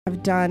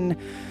have done,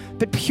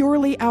 but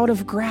purely out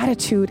of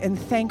gratitude and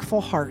thankful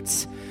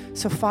hearts.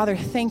 So, Father,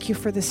 thank you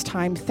for this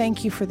time.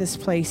 Thank you for this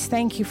place.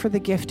 Thank you for the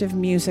gift of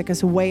music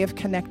as a way of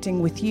connecting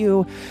with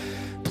you.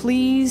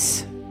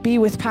 Please be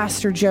with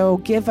Pastor Joe.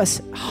 Give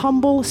us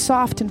humble,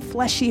 soft, and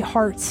fleshy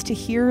hearts to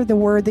hear the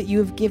word that you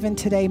have given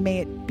today. May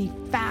it be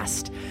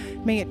fast.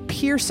 May it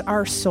pierce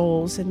our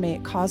souls, and may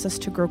it cause us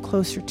to grow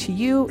closer to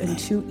you and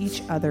to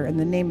each other. In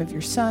the name of your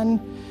Son,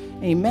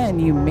 amen.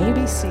 You may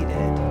be seated.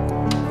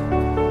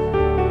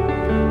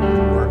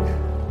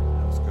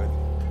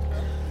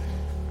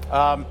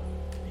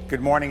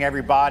 Good morning,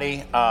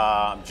 everybody.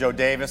 I'm Joe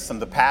Davis. I'm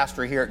the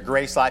pastor here at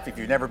Grace Life. If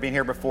you've never been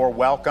here before,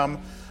 welcome.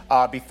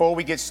 Before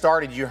we get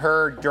started, you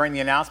heard during the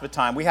announcement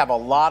time, we have a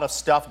lot of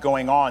stuff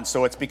going on,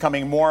 so it's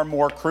becoming more and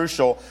more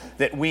crucial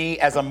that we,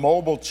 as a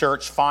mobile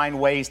church, find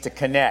ways to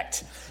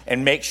connect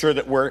and make sure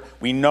that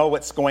we know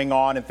what's going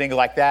on and things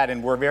like that.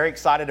 And we're very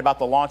excited about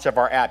the launch of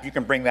our app. You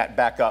can bring that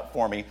back up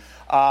for me.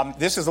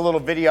 This is a little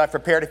video I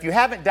prepared. If you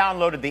haven't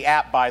downloaded the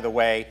app, by the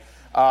way,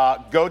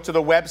 go to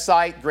the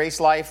website,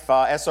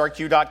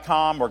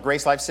 gracelifesrq.com or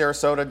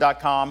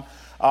gracelifesarasota.com,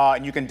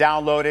 and you can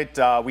download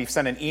it. We've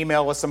sent an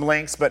email with some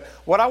links. But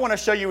what I want to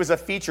show you is a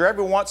feature.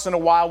 Every once in a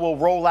while, we'll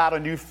roll out a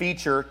new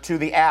feature to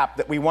the app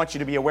that we want you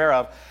to be aware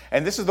of.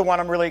 And this is the one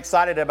I'm really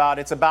excited about.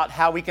 It's about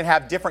how we can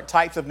have different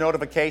types of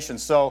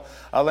notifications. So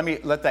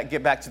let that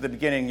get back to the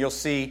beginning. You'll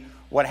see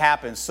what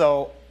happens.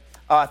 So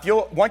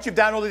once you've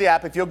downloaded the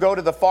app, if you'll go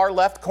to the far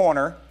left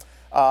corner,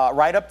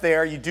 right up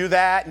there, you do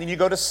that, and then you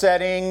go to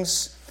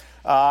settings,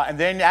 and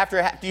then after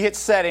you hit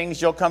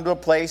settings, you'll come to a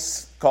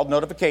place called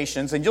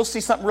notifications, and you'll see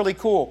something really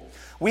cool.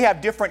 We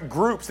have different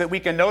groups that we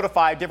can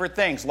notify different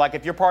things. Like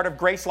if you're part of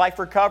Grace Life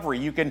Recovery,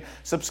 you can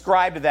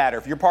subscribe to that. Or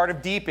if you're part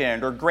of Deep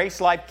End or Grace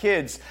Life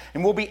Kids,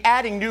 and we'll be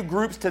adding new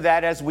groups to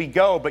that as we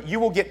go, but you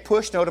will get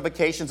push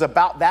notifications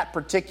about that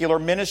particular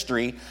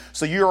ministry,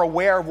 so you're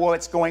aware of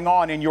what's going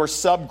on in your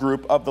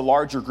subgroup of the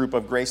larger group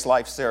of Grace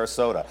Life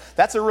Sarasota.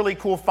 That's a really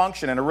cool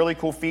function and a really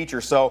cool feature.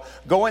 So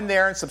go in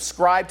there and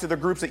subscribe to the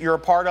groups that you're a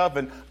part of,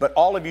 but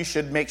all of you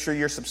should make sure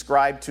you're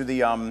subscribed to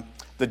the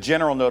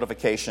general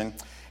notification.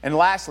 And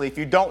lastly, if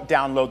you don't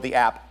download the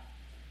app,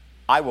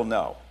 I will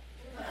know.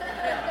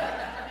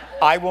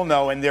 I will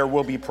know, and there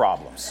will be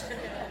problems.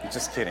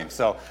 Just kidding.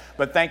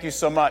 But thank you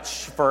so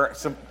much for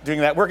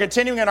doing that. We're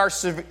continuing in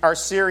our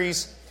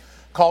series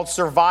called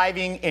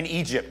Surviving in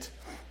Egypt,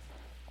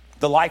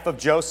 the life of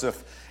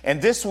Joseph.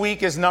 And this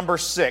week is number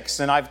 6,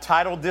 and I've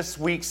titled this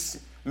week's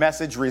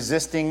message,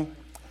 Resisting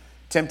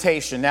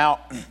Temptation. Now,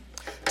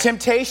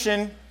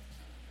 temptation...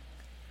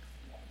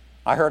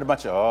 I heard a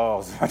bunch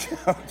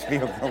of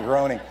people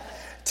groaning.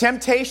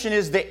 Temptation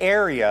is the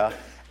area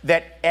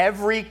that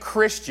every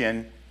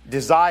Christian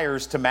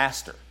desires to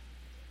master.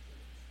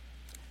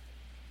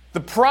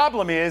 The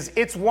problem is,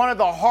 it's one of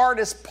the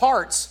hardest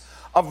parts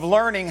of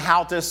learning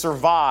how to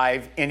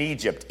survive in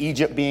Egypt.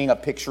 Egypt being a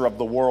picture of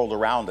the world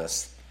around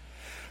us.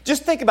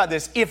 Just think about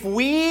this. If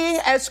we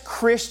as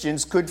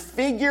Christians could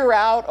figure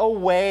out a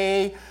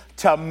way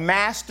to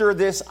master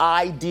this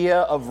idea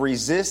of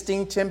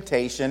resisting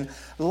temptation,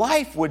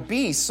 life would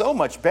be so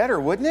much better,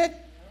 wouldn't it?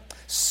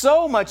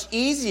 So much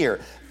easier.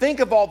 Think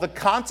of all the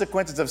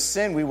consequences of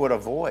sin we would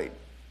avoid.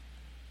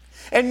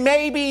 And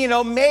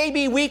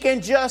maybe we can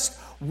just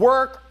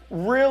work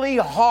really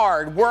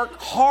hard, work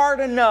hard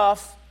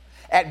enough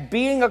at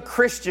being a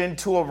Christian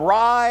to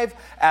arrive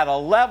at a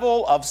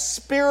level of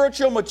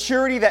spiritual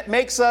maturity that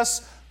makes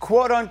us,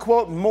 quote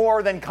unquote,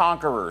 more than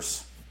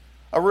conquerors.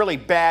 A really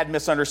bad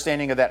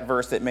misunderstanding of that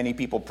verse that many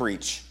people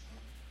preach.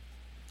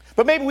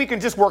 But maybe we can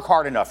just work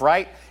hard enough,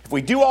 right? If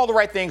we do all the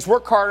right things,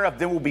 work hard enough,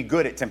 then we'll be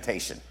good at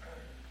temptation.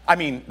 I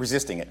mean,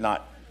 resisting it,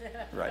 not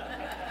right.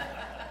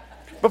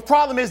 But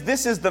problem is,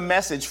 this is the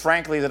message,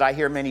 frankly, that I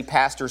hear many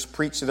pastors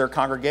preach to their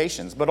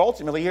congregations. But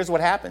ultimately, here's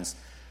what happens.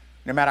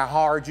 No matter how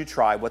hard you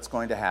try, what's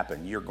going to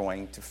happen? You're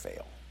going to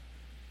fail.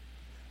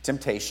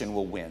 Temptation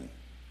will win.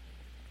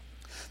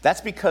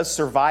 That's because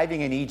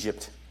surviving in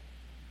Egypt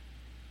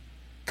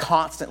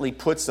constantly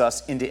puts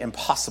us into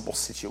impossible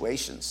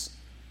situations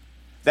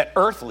that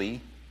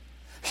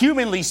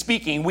humanly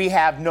speaking, we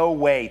have no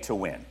way to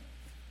win.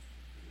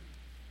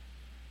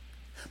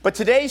 But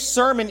today's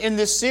sermon in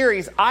this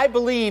series, I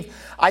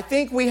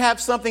think we have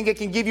something that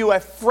can give you a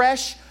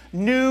fresh,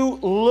 new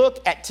look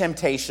at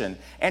temptation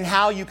and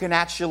how you can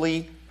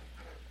actually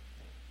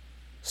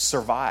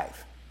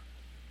survive.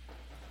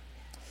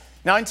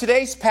 Now, in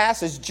today's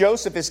passage,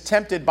 Joseph is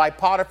tempted by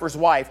Potiphar's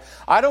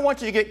wife. I don't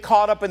want you to get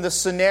caught up in the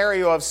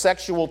scenario of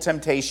sexual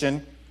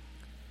temptation.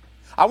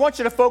 I want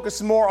you to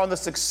focus more on the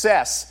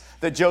success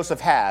that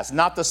Joseph has,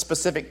 not the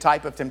specific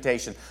type of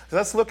temptation. So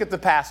let's look at the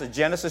passage,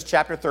 Genesis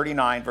chapter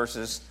 39,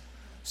 verses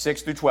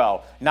 6 through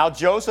 12. Now,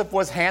 Joseph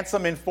was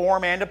handsome in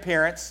form and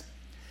appearance.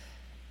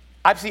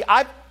 I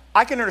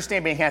can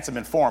understand being handsome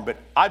in form, but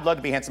I'd love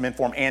to be handsome in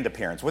form and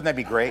appearance. Wouldn't that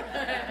be great?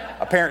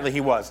 Apparently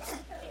he was.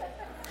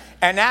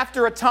 And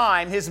after a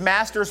time, his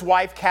master's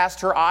wife cast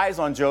her eyes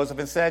on Joseph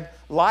and said,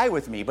 "Lie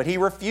with me." But he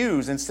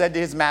refused and said to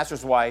his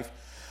master's wife,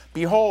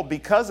 Behold,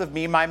 because of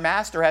me, my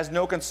master has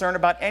no concern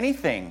about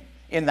anything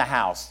in the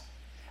house,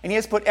 and he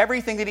has put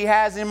everything that he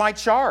has in my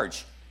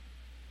charge.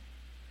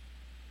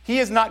 He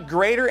is not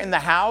greater in the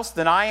house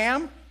than I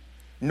am,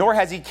 nor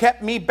has he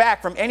kept me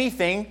back from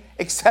anything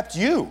except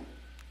you,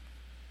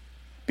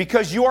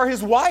 because you are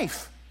his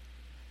wife.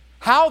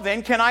 How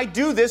then can I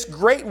do this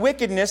great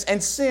wickedness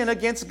and sin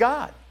against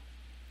God?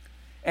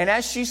 And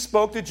as she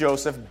spoke to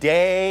Joseph,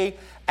 day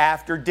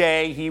after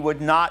day, he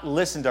would not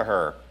listen to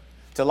her,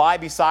 to lie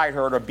beside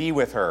her, or to be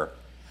with her.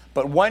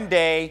 But one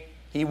day,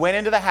 he went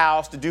into the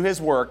house to do his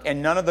work,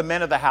 and none of the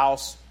men of the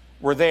house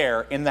were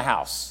there in the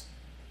house.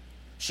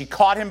 She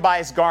caught him by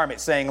his garment,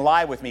 saying,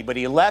 lie with me. But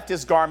he left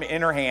his garment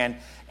in her hand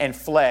and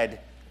fled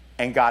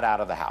and got out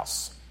of the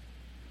house.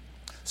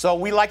 So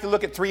we like to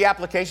look at 3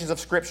 applications of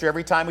Scripture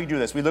every time we do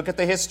this. We look at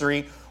the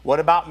history. What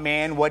about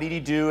man? What did he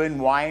do and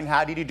why and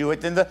how did he do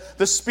it? Then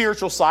the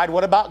spiritual side.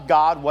 What about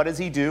God? What does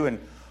he do and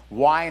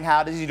why and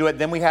how does he do it?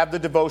 Then we have the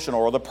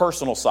devotional or the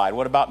personal side.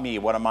 What about me?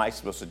 What am I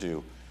supposed to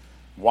do?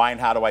 Why and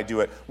how do I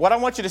do it? What I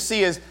want you to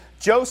see is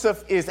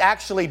Joseph is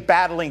actually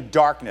battling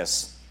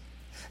darkness.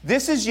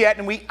 This is yet,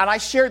 and I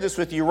shared this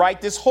with you, right?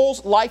 This whole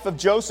life of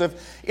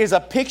Joseph is a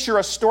picture,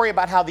 a story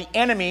about how the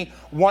enemy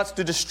wants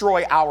to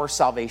destroy our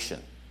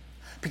salvation.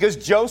 Because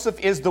Joseph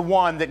is the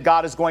one that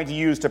God is going to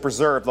use to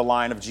preserve the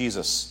line of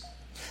Jesus.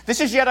 This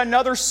is yet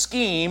another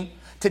scheme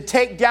to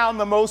take down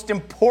the most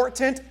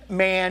important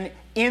man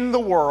in the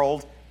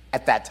world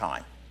at that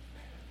time.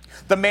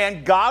 The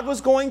man God was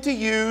going to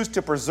use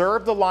to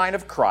preserve the line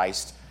of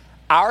Christ,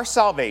 our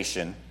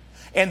salvation,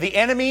 and the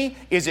enemy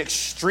is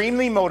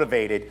extremely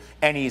motivated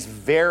and he's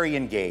very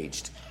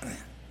engaged.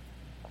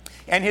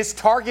 And his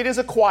target is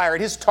acquired.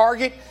 His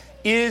target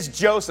is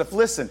Joseph.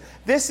 Listen,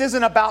 this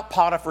isn't about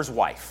Potiphar's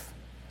wife.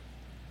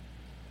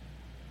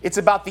 It's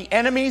about the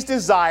enemy's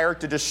desire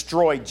to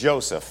destroy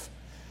Joseph.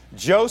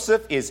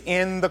 Joseph is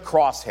in the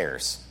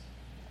crosshairs.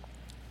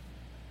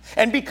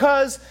 And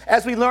because,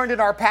 as we learned in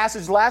our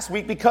passage last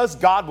week, because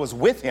God was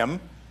with him,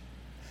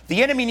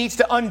 the enemy needs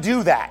to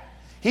undo that.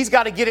 He's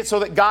got to get it so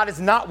that God is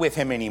not with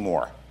him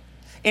anymore.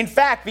 In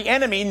fact, the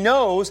enemy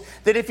knows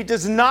that if he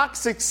does not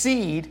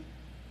succeed,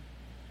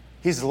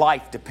 his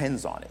life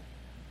depends on it.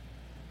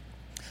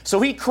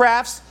 So he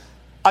crafts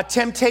a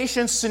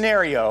temptation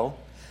scenario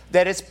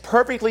that is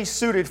perfectly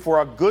suited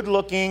for a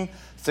good-looking,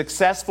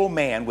 successful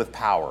man with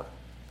power.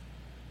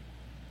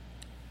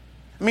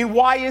 I mean,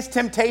 why is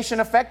temptation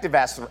effective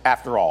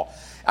after all?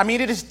 I mean,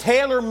 it is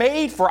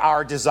tailor-made for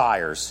our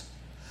desires.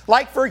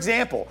 Like, for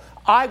example,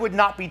 I would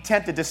not be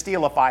tempted to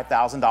steal a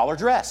 $5,000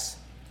 dress.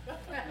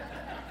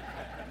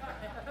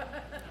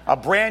 A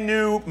brand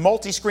new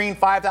multi-screen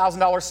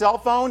 $5,000 cell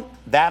phone,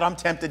 that I'm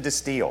tempted to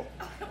steal.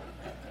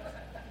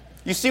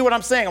 You see what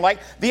I'm saying? Like,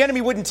 the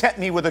enemy wouldn't tempt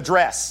me with a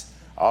dress.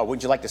 Oh,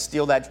 wouldn't you like to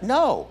steal that?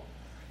 No.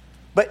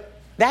 But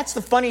that's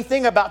the funny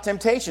thing about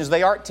temptations.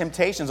 They aren't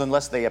temptations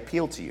unless they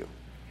appeal to you.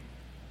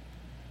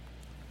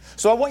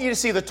 So I want you to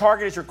see the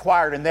target is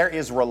required, and there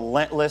is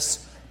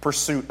relentless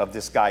pursuit of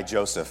this guy,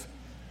 Joseph.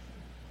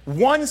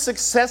 One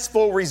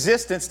successful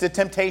resistance to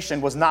temptation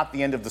was not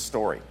the end of the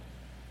story.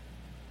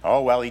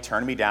 Oh, well, he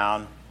turned me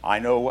down. I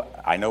know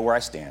where I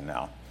stand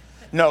now.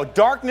 No,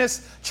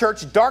 darkness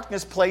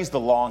plays the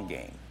long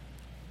game.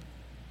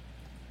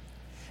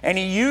 And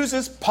he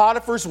uses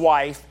Potiphar's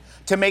wife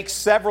to make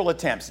several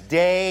attempts,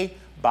 day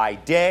by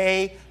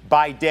day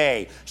by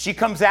day. She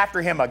comes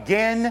after him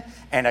again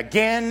and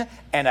again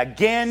and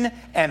again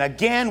and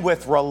again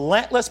with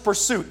relentless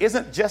pursuit.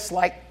 Isn't just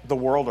like the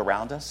world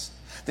around us?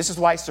 This is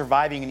why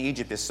surviving in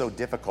Egypt is so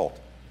difficult.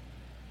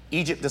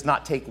 Egypt does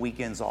not take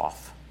weekends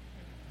off.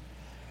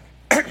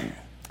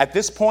 At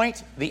this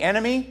point, the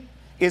enemy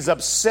is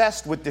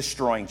obsessed with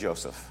destroying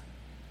Joseph.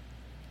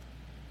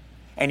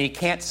 And he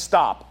can't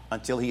stop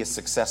until he is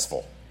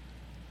successful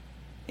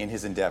in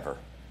his endeavor.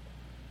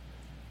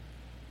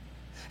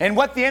 And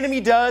what the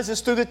enemy does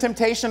is through the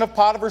temptation of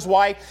Potiphar's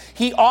wife,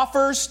 he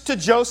offers to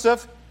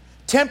Joseph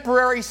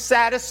temporary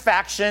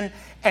satisfaction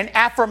and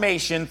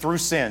affirmation through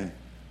sin.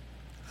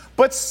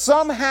 But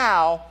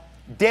somehow,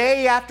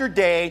 day after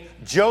day,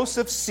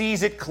 Joseph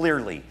sees it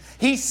clearly.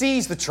 He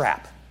sees the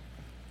trap.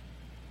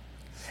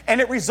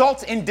 And it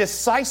results in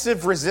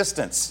decisive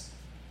resistance.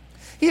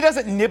 He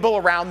doesn't nibble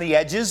around the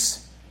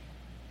edges.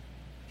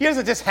 He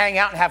doesn't just hang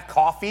out and have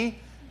coffee.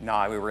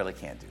 No, we really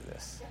can't do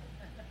this.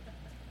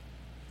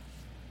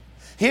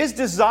 His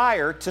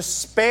desire to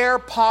spare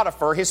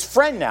Potiphar, his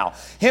friend now.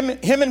 Him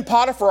and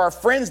Potiphar are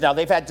friends now.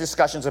 They've had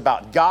discussions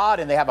about God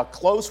and they have a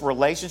close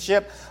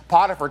relationship.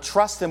 Potiphar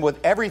trusts him with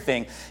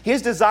everything.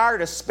 His desire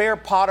to spare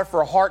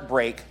Potiphar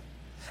heartbreak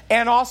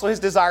and also his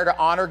desire to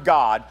honor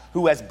God,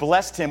 who has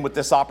blessed him with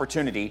this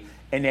opportunity,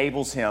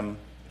 enables him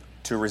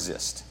to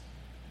resist.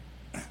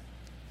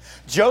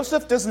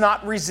 Joseph does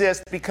not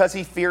resist because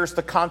he fears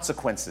the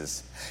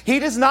consequences. He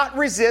does not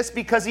resist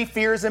because he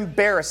fears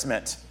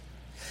embarrassment.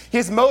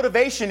 His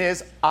motivation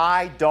is,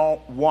 I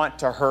don't want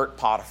to hurt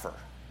Potiphar.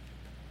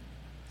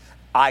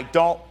 I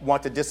don't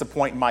want to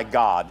disappoint my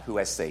God who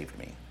has saved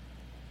me.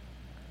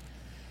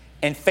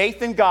 and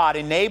faith in God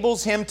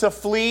enables him to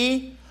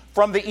flee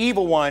from the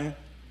evil one,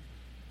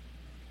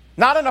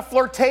 not in a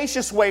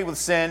flirtatious way with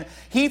sin.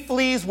 He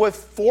flees with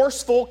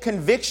forceful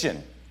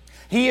conviction.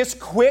 He is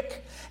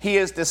quick. He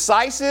is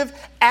decisive,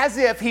 as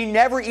if he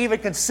never even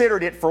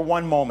considered it for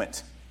one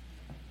moment.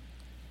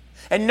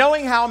 And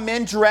knowing how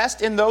men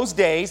dressed in those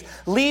days,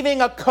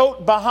 leaving a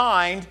coat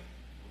behind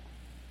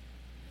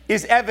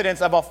is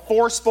evidence of a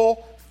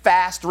forceful,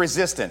 fast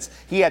resistance.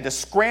 He had to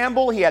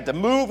scramble, he had to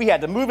move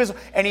his,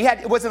 and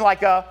it wasn't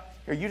like here,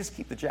 you just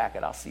keep the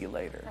jacket, I'll see you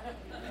later.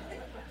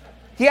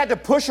 He had to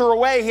push her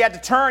away, he had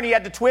to turn, he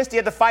had to twist, he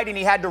had to fight, and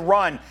he had to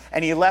run,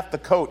 and he left the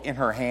coat in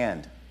her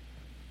hand.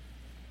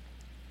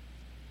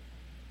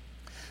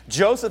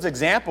 Joseph's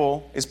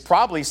example is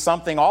probably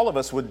something all of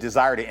us would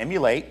desire to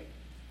emulate,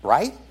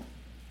 right?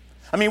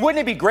 I mean, wouldn't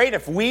it be great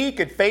if we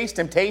could face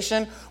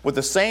temptation with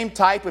the same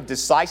type of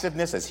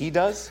decisiveness as he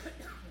does?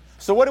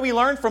 So what do we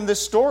learn from this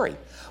story?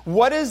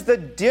 What is the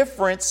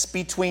difference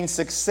between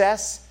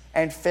success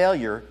and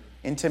failure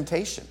in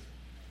temptation?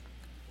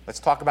 Let's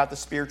talk about the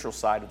spiritual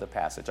side of the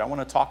passage. I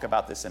want to talk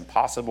about this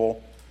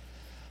impossible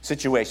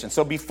situation.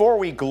 So before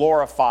we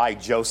glorify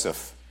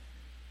Joseph,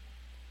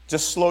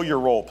 just slow your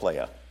roll,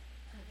 playa.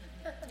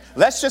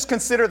 Let's just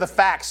consider the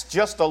facts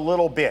just a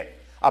little bit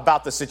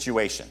about the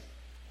situation.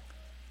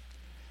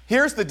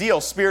 Here's the deal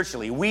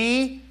spiritually.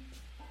 We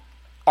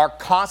are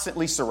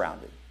constantly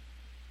surrounded.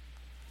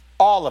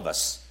 All of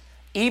us.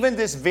 Even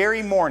this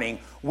very morning,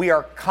 we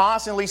are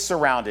constantly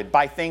surrounded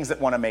by things that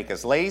want to make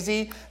us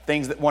lazy,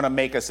 things that want to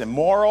make us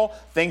immoral,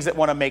 things that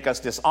want to make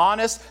us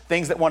dishonest,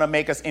 things that want to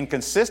make us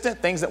inconsistent,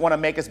 things that want to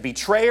make us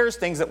betrayers,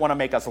 things that want to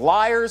make us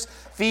liars,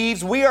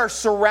 thieves. We are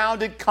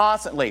surrounded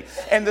constantly.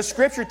 And the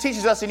scripture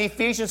teaches us in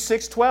Ephesians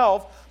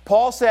 6:12,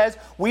 Paul says,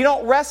 we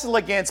don't wrestle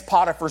against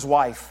Potiphar's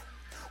wife.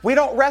 We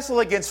don't wrestle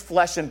against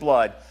flesh and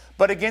blood,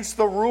 but against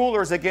the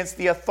rulers, against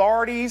the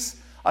authorities,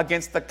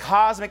 against the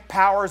cosmic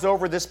powers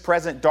over this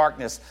present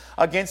darkness,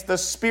 against the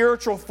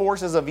spiritual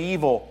forces of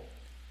evil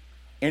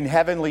in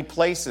heavenly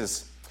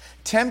places.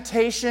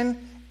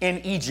 Temptation in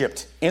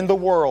Egypt, in the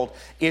world,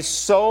 is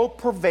so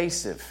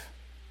pervasive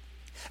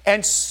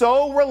and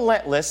so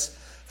relentless,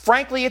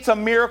 frankly, it's a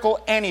miracle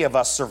any of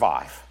us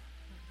survive.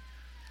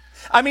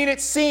 I mean,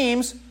 it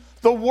seems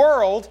the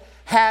world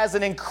has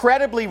an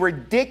incredibly,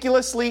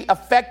 ridiculously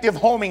effective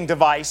homing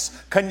device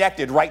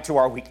connected right to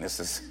our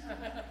weaknesses.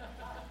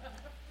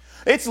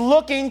 It's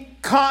looking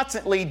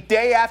constantly,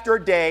 day after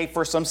day,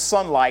 for some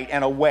sunlight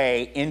and a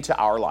way into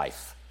our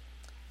life.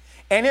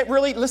 And it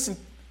really, listen,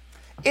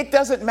 it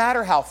doesn't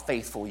matter how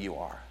faithful you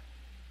are.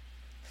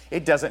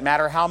 It doesn't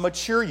matter how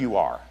mature you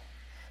are.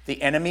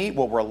 The enemy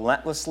will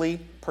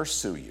relentlessly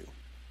pursue you.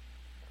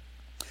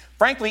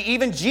 Frankly,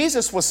 even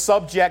Jesus was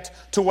subject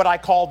to what I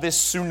call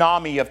this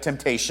tsunami of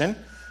temptation.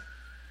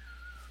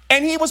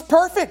 And he was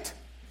perfect.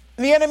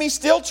 And the enemy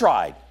still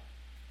tried.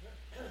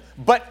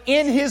 But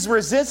in his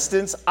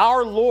resistance,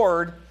 our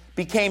Lord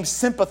became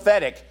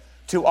sympathetic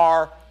to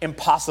our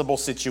impossible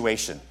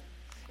situation.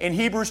 In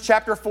Hebrews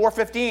chapter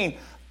 4:15,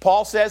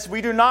 Paul says,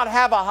 we do not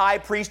have a high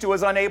priest who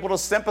is unable to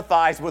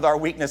sympathize with our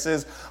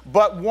weaknesses,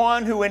 but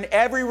one who in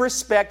every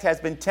respect has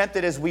been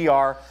tempted as we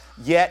are,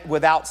 yet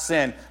without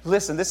sin.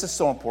 Listen, this is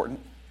so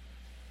important.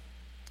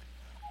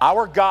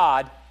 Our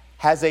God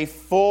has a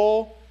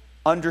full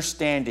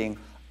understanding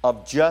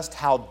of just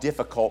how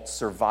difficult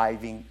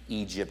surviving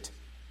Egypt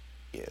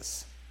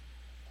is.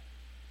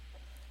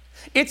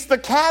 It's the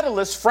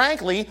catalyst,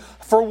 frankly,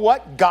 for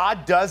what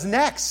God does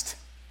next.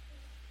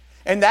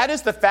 And that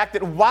is the fact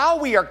that while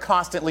we are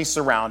constantly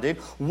surrounded,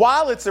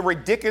 while it's a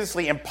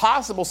ridiculously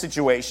impossible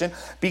situation,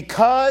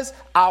 because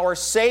our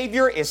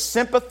Savior is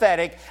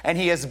sympathetic and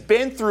he has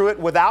been through it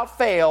without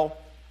fail,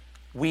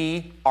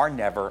 we are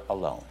never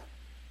alone.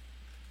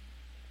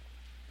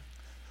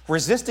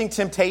 Resisting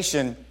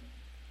temptation,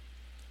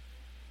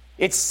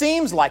 it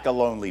seems like a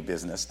lonely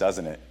business,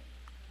 doesn't it?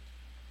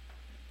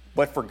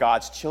 But for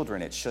God's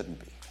children, it shouldn't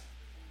be.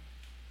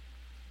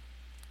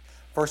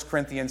 1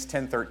 Corinthians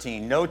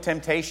 10:13, no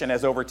temptation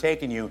has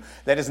overtaken you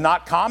that is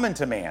not common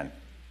to man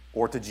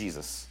or to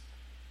Jesus.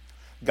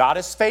 God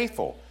is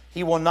faithful.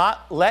 He will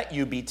not let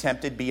you be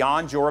tempted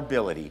beyond your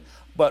ability,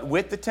 but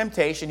with the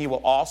temptation, he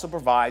will also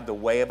provide the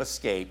way of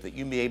escape that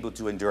you may be able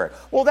to endure it.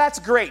 Well, that's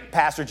great,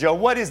 Pastor Joe.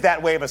 What is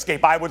that way of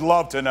escape? I would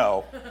love to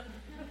know.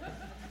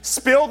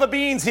 Spill the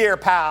beans here,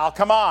 pal.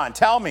 Come on,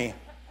 tell me.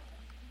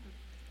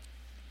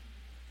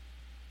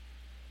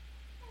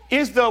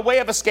 Is the way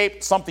of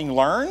escape something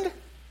learned?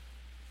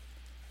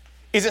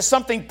 Is it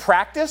something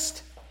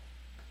practiced?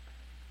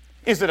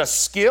 Is it a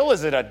skill?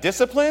 Is it a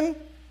discipline?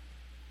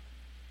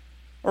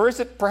 Or is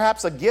it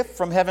perhaps a gift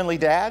from Heavenly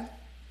Dad?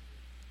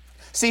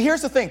 See,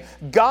 here's the thing.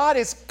 God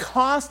is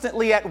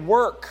constantly at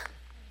work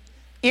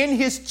in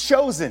his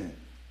chosen,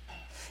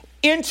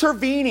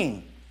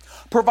 intervening,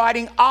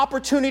 providing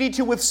opportunity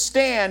to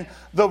withstand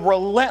the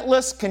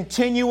relentless,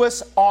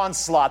 continuous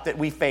onslaught that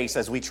we face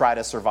as we try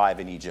to survive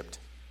in Egypt.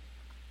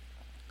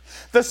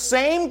 The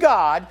same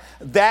God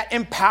that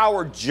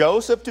empowered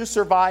Joseph to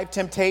survive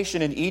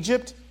temptation in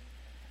Egypt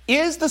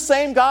is the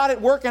same God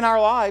at work in our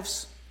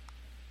lives.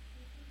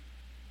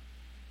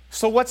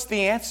 So what's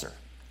the answer?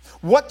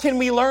 What can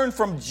we learn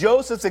from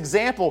Joseph's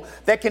example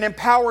that can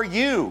empower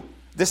you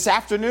this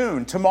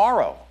afternoon,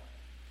 tomorrow?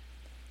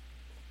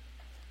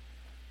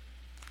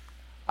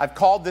 I've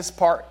called this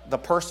part, the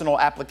personal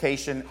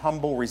application,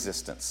 humble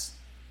resistance.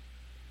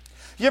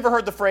 You ever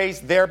heard the phrase,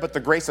 there but the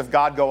grace of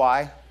God go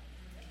I?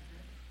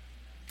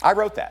 I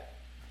wrote that.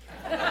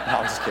 No,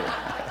 I'm just kidding.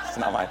 It's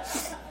not mine.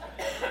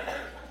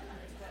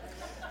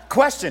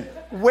 Question,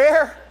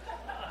 where?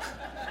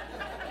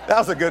 That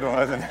was a good one,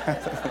 wasn't it?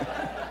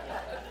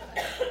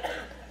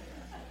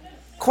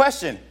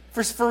 Question,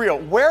 for real,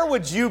 where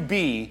would you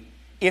be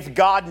if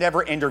God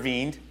never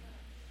intervened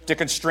to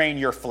constrain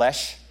your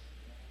flesh?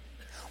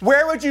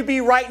 Where would you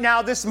be right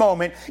now, this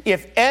moment,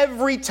 if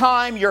every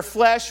time your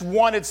flesh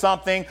wanted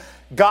something,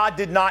 God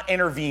did not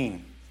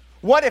intervene?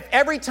 What if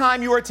every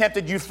time you were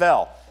tempted, you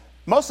fell?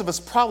 Most of us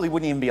probably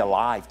wouldn't even be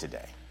alive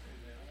today.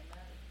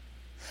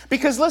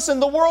 Because listen,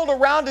 the world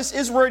around us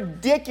is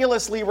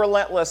ridiculously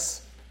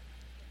relentless.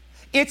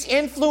 Its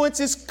influence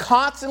is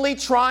constantly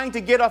trying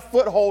to get a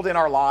foothold in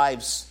our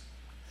lives.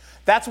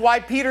 That's why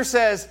Peter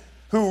says,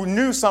 who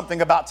knew something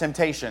about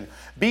temptation,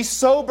 be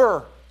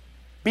sober,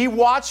 be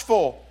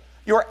watchful.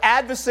 Your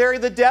adversary,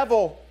 the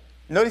devil,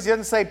 notice he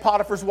doesn't say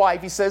Potiphar's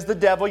wife, he says the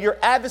devil. Your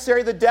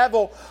adversary, the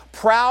devil,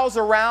 prowls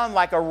around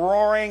like a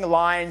roaring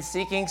lion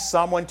seeking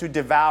someone to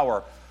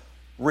devour.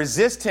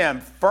 Resist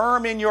him,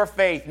 firm in your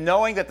faith,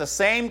 knowing that the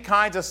same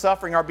kinds of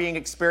suffering are being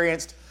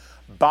experienced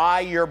by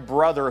your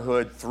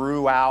brotherhood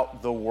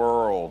throughout the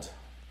world.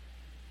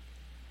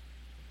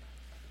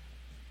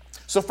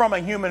 So from a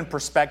human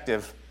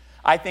perspective,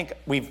 I think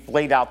we've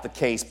laid out the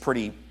case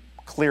pretty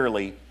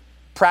clearly.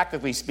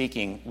 Practically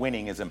speaking,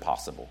 winning is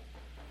impossible.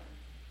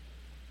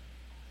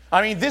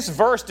 I mean, this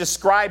verse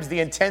describes the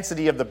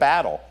intensity of the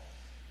battle.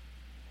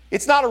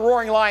 It's not a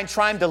roaring lion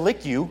trying to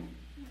lick you.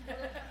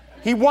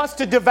 He wants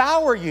to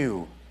devour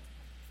you.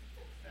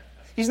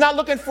 He's not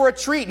looking for a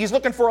treat. He's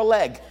looking for a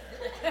leg.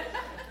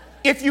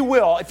 If you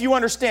will, if you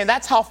understand,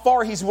 that's how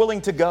far he's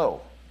willing to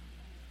go.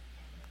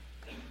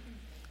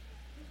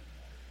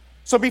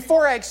 So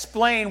before I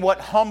explain what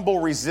humble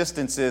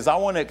resistance is, I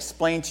want to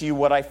explain to you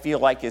what I feel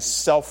like is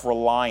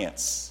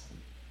self-reliance.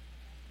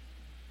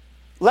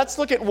 Let's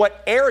look at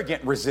what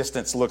arrogant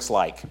resistance looks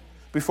like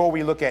before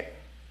we look at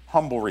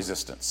humble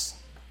resistance.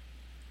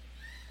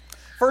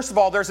 First of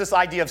all, there's this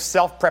idea of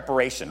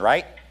self-preparation,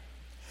 right?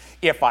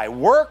 If I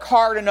work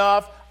hard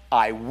enough,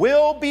 I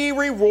will be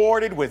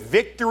rewarded with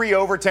victory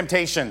over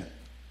temptation.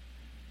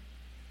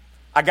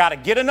 I got to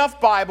get enough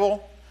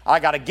Bible.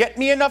 I got to get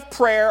me enough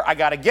prayer. I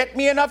got to get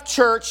me enough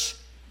church,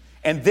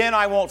 and then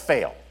I won't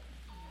fail.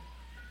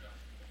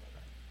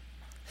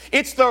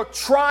 It's the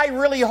try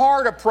really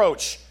hard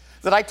approach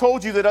that I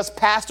told you that us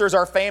pastors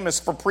are famous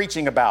for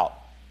preaching about.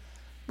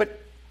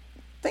 But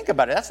think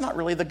about it. That's not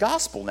really the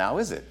gospel now,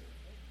 is it?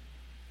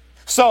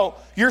 So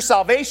your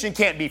salvation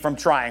can't be from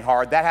trying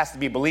hard. That has to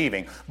be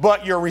believing.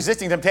 But you're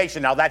resisting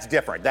temptation. Now that's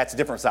different. That's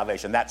different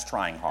salvation. That's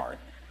trying hard.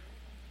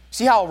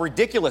 See how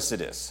ridiculous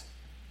it is?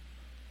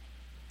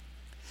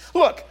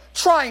 Look,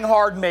 trying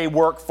hard may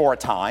work for a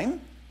time.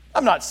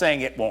 I'm not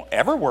saying it won't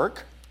ever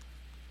work.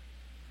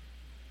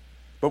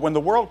 But when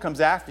the world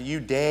comes after you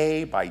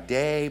day by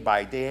day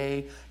by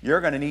day,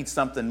 you're going to need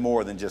something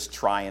more than just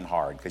trying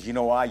hard. Because you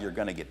know why? You're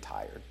going to get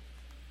tired.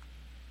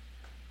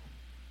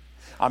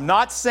 I'm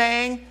not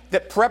saying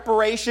that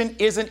preparation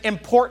isn't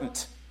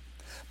important.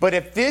 But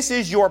if this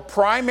is your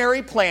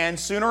primary plan,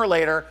 sooner or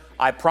later,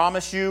 I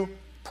promise you,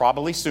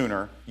 probably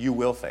sooner, you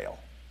will fail.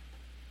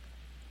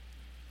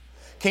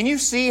 Can you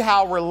see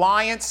how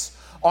reliance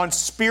on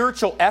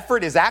spiritual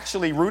effort is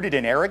actually rooted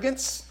in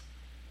arrogance?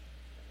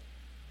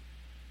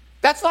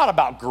 That's not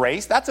about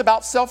grace. That's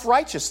about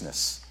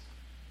self-righteousness.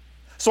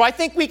 So I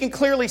think we can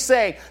clearly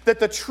say that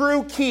the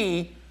true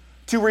key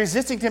to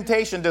resisting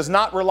temptation does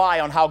not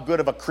rely on how good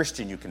of a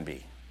Christian you can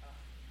be.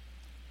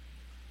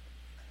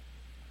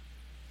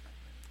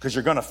 Because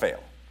you're going to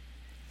fail.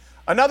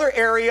 Another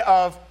area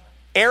of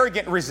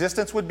arrogant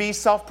resistance would be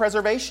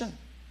self-preservation.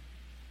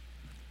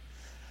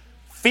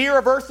 Fear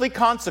of earthly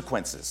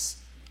consequences.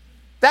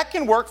 That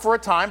can work for a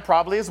time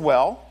probably as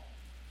well.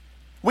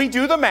 We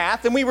do the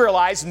math and we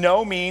realize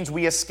no means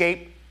we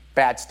escape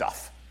bad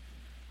stuff.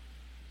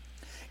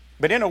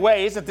 But in a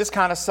way, isn't this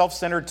kind of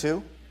self-centered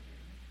too?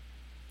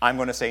 I'm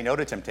going to say no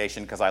to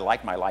temptation because I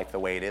like my life the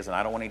way it is and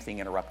I don't want anything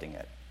interrupting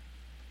it.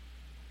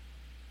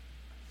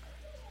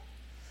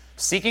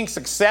 Seeking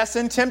success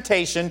in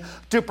temptation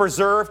to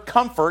preserve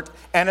comfort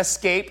and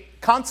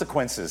escape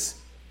consequences.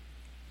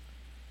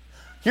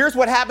 Here's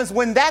what happens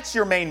when that's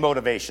your main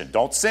motivation.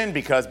 Don't sin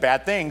because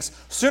bad things.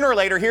 Sooner or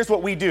later, here's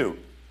what we do.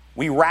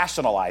 We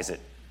rationalize it.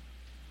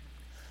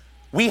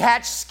 We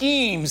hatch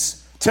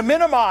schemes to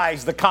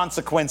minimize the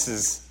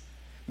consequences.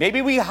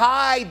 Maybe we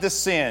hide the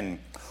sin.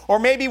 Or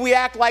maybe we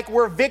act like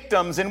we're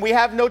victims and we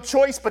have no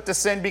choice but to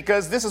sin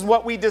because this is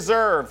what we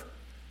deserve.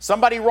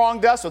 Somebody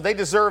wronged us, or they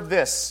deserve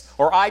this,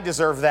 or I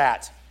deserve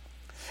that.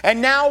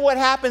 And now what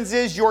happens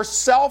is your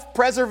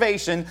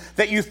self-preservation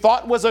that you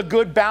thought was a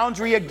good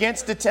boundary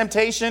against the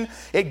temptation,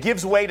 it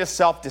gives way to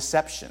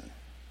self-deception.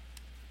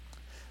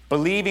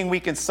 Believing we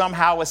can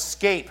somehow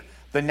escape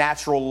the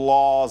natural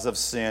laws of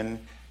sin.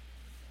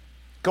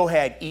 Go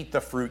ahead, eat the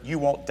fruit. You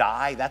won't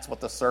die. That's what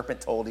the serpent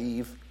told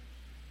Eve.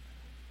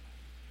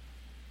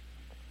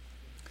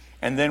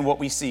 And then what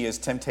we see is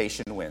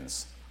temptation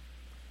wins.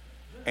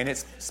 And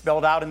it's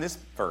spelled out in this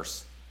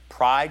verse.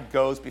 Pride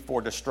goes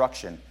before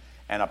destruction,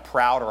 and a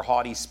proud or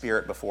haughty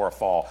spirit before a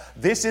fall.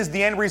 This is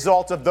the end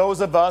result of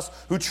those of us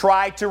who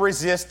try to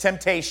resist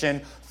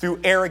temptation through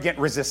arrogant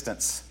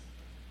resistance.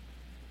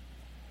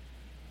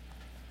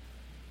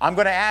 I'm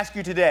going to ask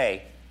you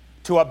today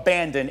to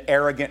abandon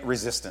arrogant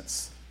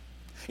resistance.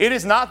 It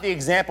is not the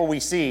example we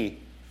see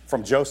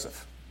from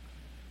Joseph.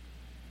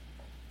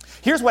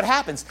 Here's what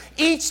happens.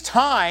 Each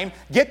time,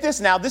 get this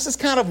now, this is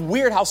kind of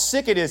weird how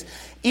sick it is.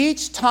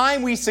 Each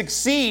time we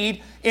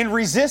succeed in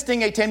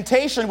resisting a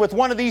temptation with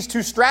one of these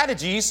two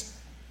strategies,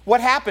 what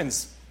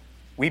happens?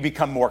 We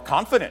become more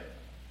confident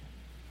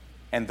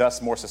and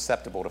thus more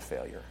susceptible to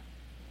failure.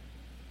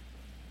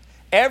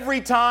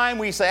 Every time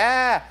we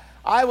say,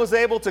 I was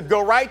able to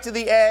go right to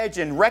the edge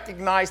and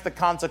recognize the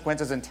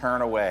consequences and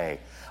turn away.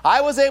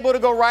 I was able to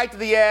go right to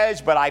the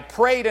edge, but I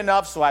prayed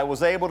enough so I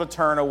was able to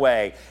turn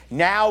away.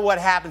 Now what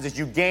happens is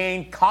you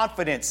gain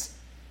confidence,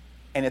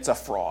 and it's a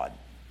fraud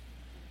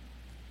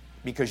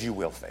because you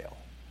will fail.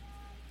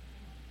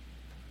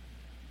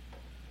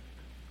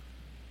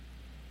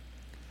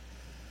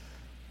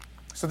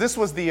 So this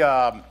was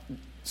the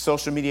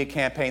social media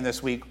campaign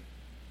this week.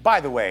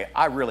 By the way,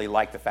 I really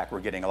like the fact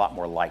we're getting a lot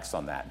more likes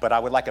on that, but I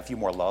would like a few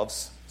more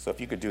loves. So if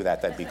you could do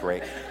that, that'd be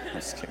great. I'm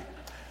just kidding.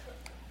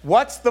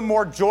 What's the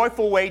more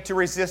joyful way to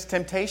resist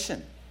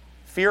temptation?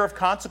 Fear of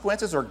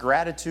consequences or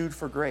gratitude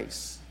for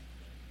grace?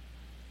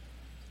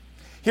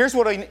 Here's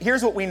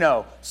what we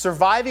know.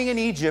 Surviving in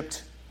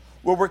Egypt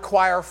will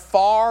require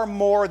far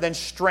more than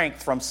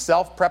strength from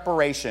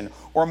self-preparation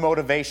or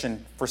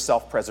motivation for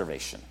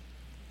self-preservation.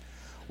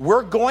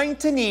 We're going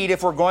to need,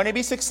 if we're going to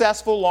be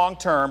successful long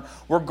term,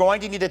 we're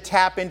going to need to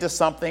tap into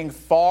something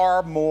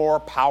far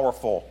more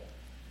powerful.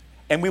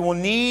 And we will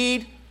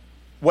need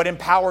what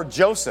empowered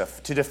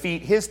Joseph to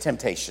defeat his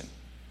temptation.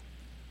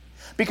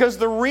 Because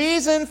the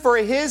reason for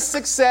his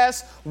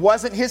success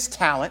wasn't his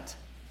talent.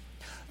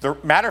 The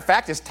matter of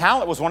fact, his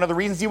talent was one of the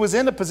reasons he was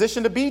in the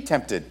position to be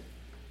tempted.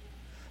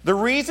 The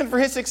reason for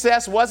his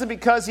success wasn't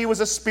because he was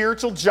a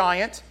spiritual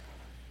giant.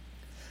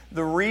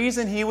 The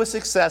reason he was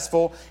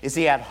successful is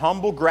he had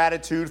humble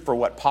gratitude for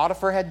what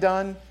Potiphar had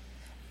done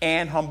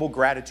and humble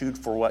gratitude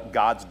for what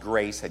God's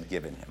grace had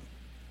given him.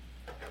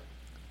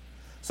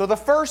 So the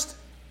first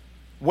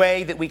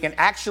way that we can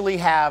actually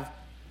have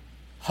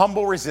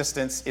humble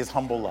resistance is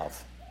humble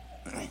love.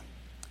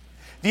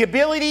 The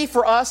ability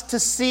for us to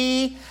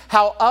see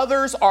how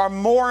others are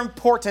more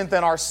important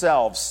than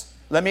ourselves.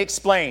 Let me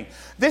explain.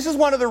 This is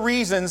one of the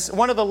reasons,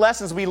 one of the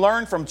lessons we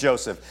learned from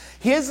Joseph.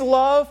 His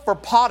love for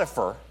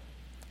Potiphar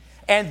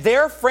and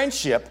their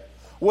friendship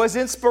was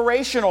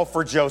inspirational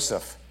for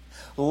Joseph.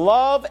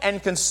 Love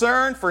and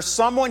concern for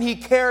someone he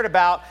cared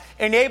about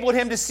enabled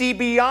him to see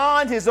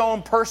beyond his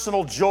own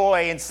personal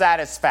joy and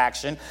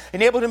satisfaction,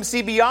 enabled him to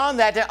see beyond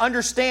that, to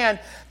understand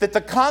that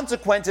the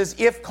consequences,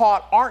 if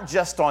caught, aren't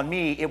just on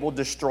me, it will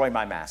destroy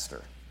my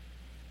master.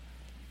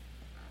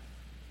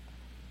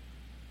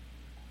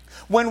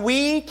 When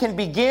we can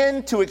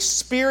begin to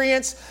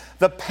experience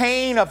the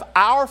pain of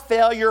our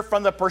failure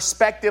from the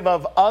perspective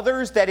of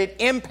others that it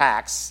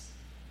impacts,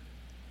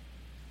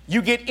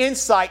 you get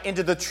insight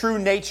into the true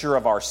nature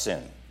of our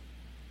sin.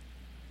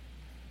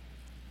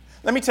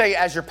 Let me tell you,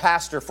 as your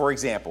pastor, for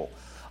example,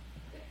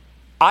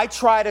 I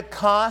try to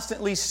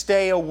constantly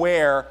stay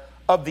aware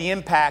of the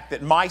impact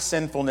that my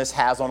sinfulness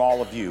has on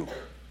all of you.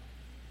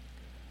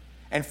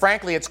 And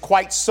frankly, it's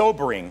quite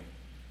sobering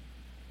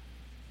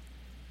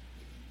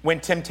when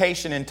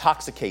temptation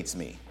intoxicates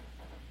me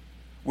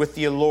with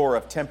the allure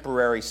of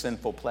temporary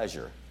sinful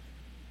pleasure.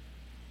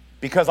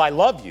 Because I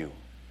love you.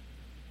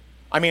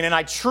 I mean, and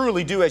I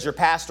truly do as your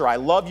pastor. I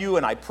love you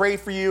and I pray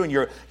for you and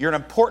you're an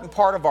important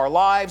part of our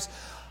lives.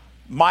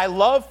 My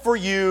love for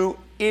you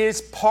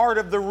is part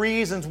of the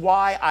reasons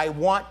why I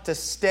want to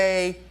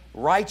stay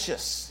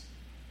righteous.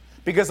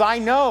 Because I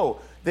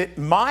know that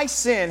my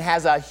sin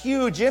has a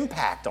huge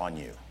impact on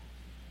you.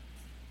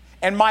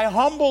 And my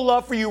humble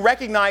love for you,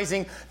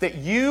 recognizing that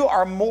you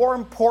are more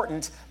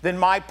important than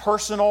my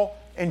personal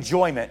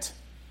enjoyment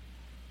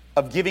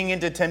of giving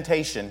into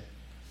temptation,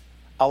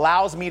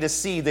 allows me to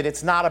see that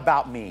it's not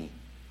about me.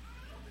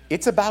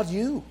 It's about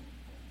you.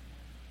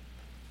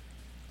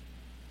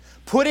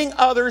 Putting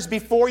others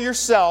before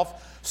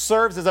yourself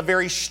serves as a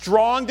very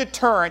strong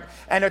deterrent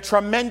and a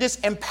tremendous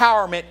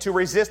empowerment to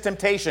resist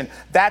temptation.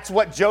 That's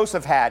what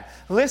Joseph had.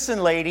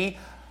 Listen, lady,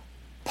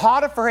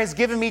 Potiphar has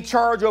given me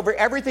charge over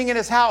everything in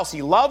his house.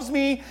 He loves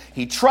me.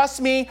 He trusts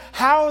me.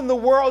 How in the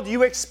world do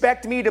you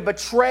expect me to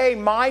betray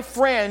my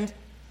friend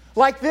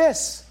like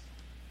this?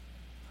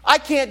 I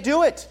can't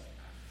do it.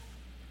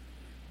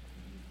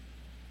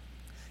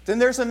 Then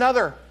there's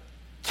another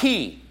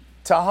key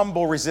to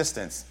humble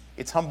resistance.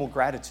 It's humble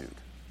gratitude.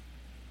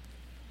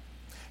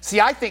 See,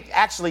 I think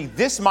actually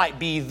this might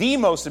be the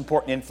most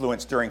important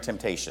influence during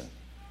temptation.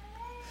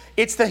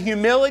 It's the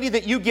humility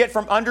that you get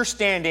from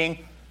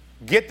understanding,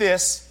 get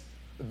this,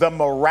 the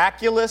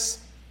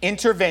miraculous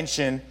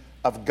intervention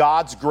of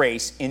God's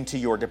grace into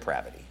your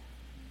depravity.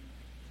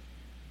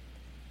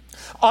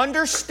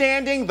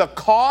 Understanding the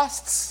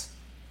costs,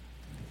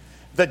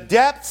 the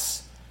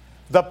depths,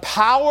 the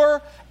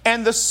power,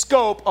 and the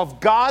scope of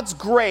God's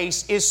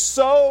grace is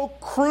so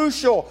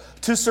crucial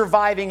to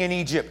surviving in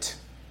Egypt.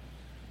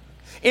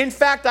 In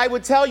fact, I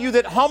would tell you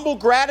that humble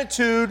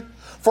gratitude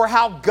for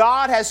how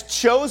God has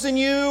chosen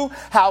you,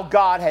 how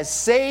God has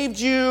saved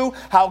you,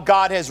 how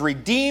God has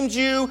redeemed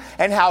you,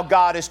 and how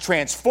God has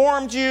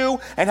transformed you,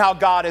 and how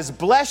God has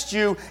blessed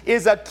you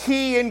is a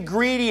key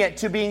ingredient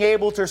to being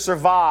able to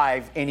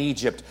survive in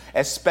Egypt,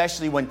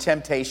 especially when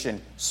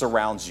temptation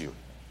surrounds you.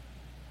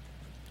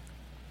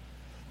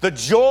 The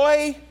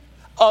joy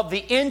of the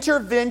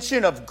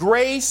intervention of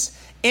grace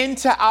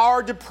into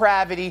our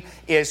depravity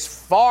is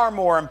far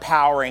more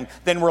empowering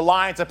than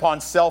reliance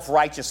upon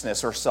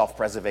self-righteousness or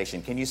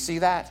self-preservation. Can you see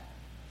that?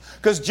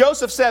 Because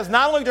Joseph says,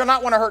 not only do I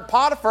not want to hurt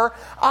Potiphar,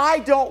 I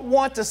don't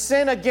want to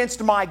sin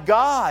against my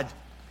God.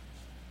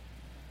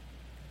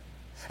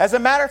 As a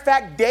matter of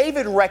fact,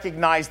 David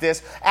recognized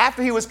this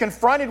after he was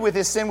confronted with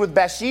his sin with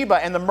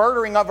Bathsheba and the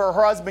murdering of her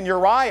husband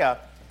Uriah.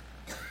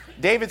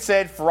 David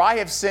said, "For I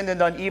have sinned and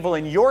done evil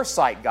in your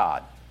sight,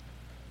 God.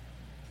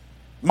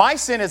 My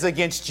sin is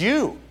against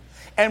you."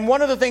 And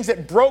one of the things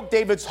that broke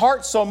David's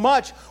heart so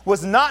much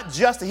was not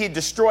just that he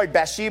destroyed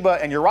Bathsheba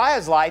and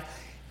Uriah's life.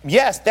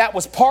 Yes, that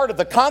was part of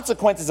the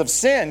consequences of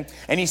sin.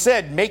 And he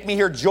said, "Make me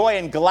hear joy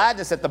and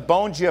gladness that the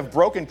bones you have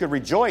broken could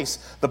rejoice."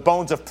 The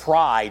bones of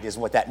pride is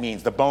what that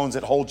means, the bones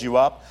that hold you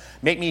up.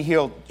 Make me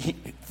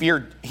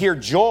hear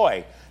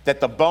joy that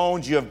the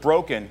bones you have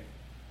broken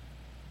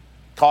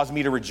cause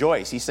me to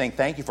rejoice. He's saying,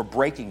 thank you for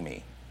breaking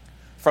me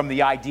from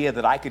the idea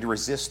that I could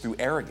resist through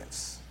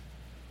arrogance.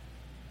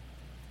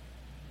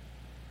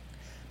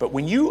 But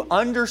when you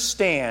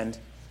understand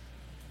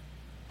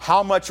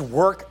how much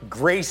work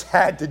grace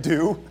had to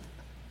do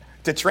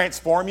to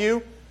transform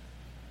you,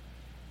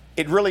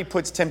 it really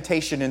puts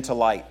temptation into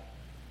light.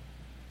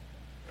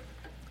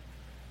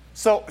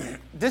 So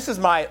this is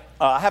I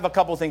have a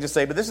couple of things to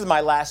say, but this is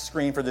my last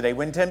screen for the day.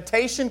 When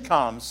temptation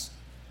comes,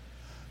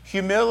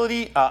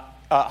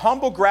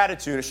 humble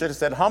gratitude, I should have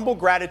said humble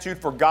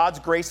gratitude for God's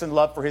grace and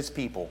love for his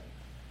people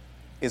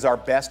is our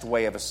best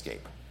way of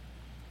escape.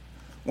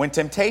 When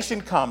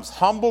temptation comes,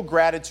 humble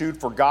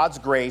gratitude for God's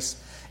grace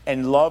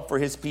and love for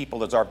his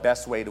people is our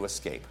best way to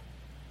escape.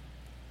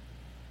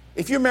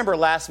 If you remember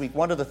last week,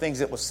 one of the things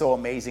that was so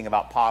amazing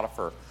about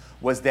Potiphar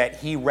was that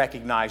he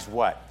recognized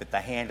what? That the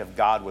hand of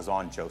God was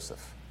on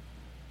Joseph.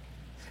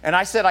 And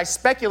I said, I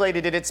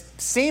speculated that it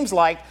seems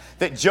like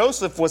that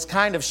Joseph was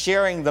kind of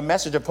sharing the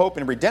message of hope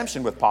and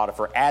redemption with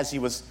Potiphar as he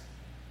was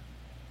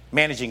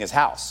managing his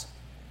house.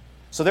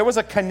 So there was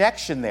a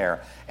connection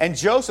there. And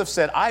Joseph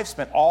said, I've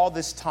spent all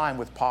this time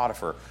with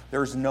Potiphar.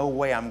 There's no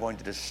way I'm going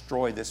to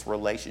destroy this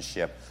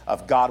relationship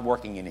of God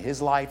working in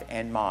his life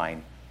and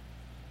mine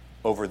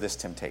over this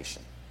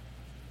temptation.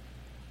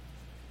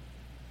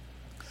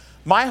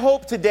 My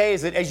hope today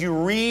is that as you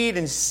read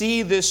and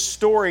see this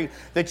story,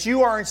 that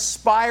you are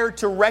inspired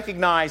to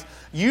recognize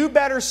you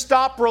better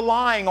stop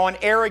relying on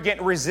arrogant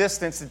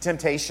resistance to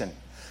temptation.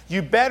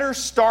 You better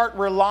start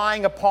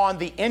relying upon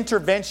the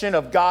intervention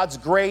of God's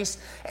grace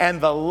and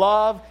the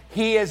love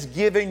he has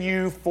given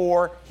you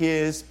for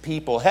his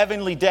people.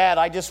 Heavenly Dad,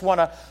 I just want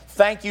to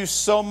thank you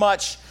so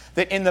much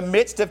that in the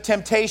midst of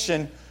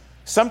temptation,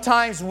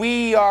 sometimes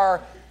we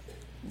are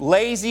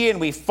lazy and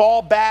we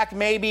fall back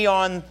maybe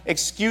on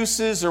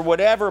excuses or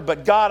whatever.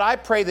 But God, I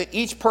pray that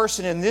each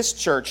person in this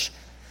church,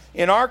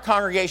 in our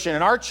congregation,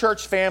 in our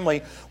church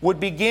family, would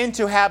begin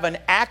to have an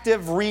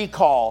active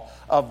recall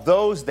of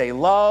those they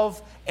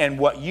love and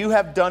what you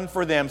have done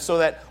for them, so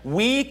that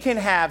we can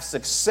have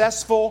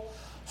successful,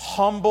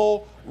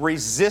 humble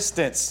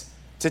resistance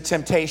to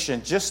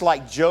temptation, just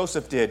like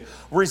Joseph did.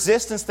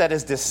 Resistance that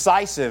is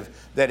decisive,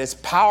 that is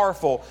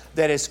powerful,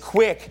 that is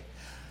quick.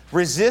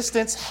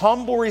 Resistance,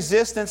 humble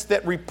resistance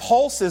that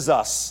repulses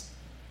us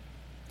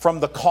from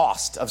the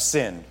cost of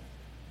sin.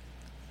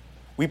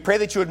 We pray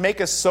that you would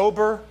make us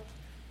sober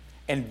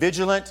and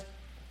vigilant,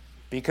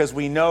 because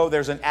we know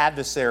there's an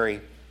adversary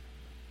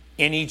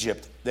in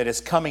Egypt that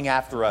is coming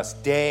after us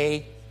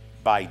day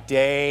by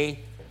day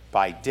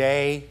by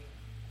day.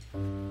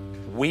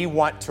 We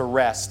want to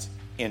rest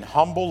in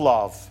humble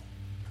love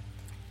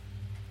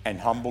and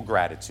humble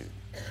gratitude.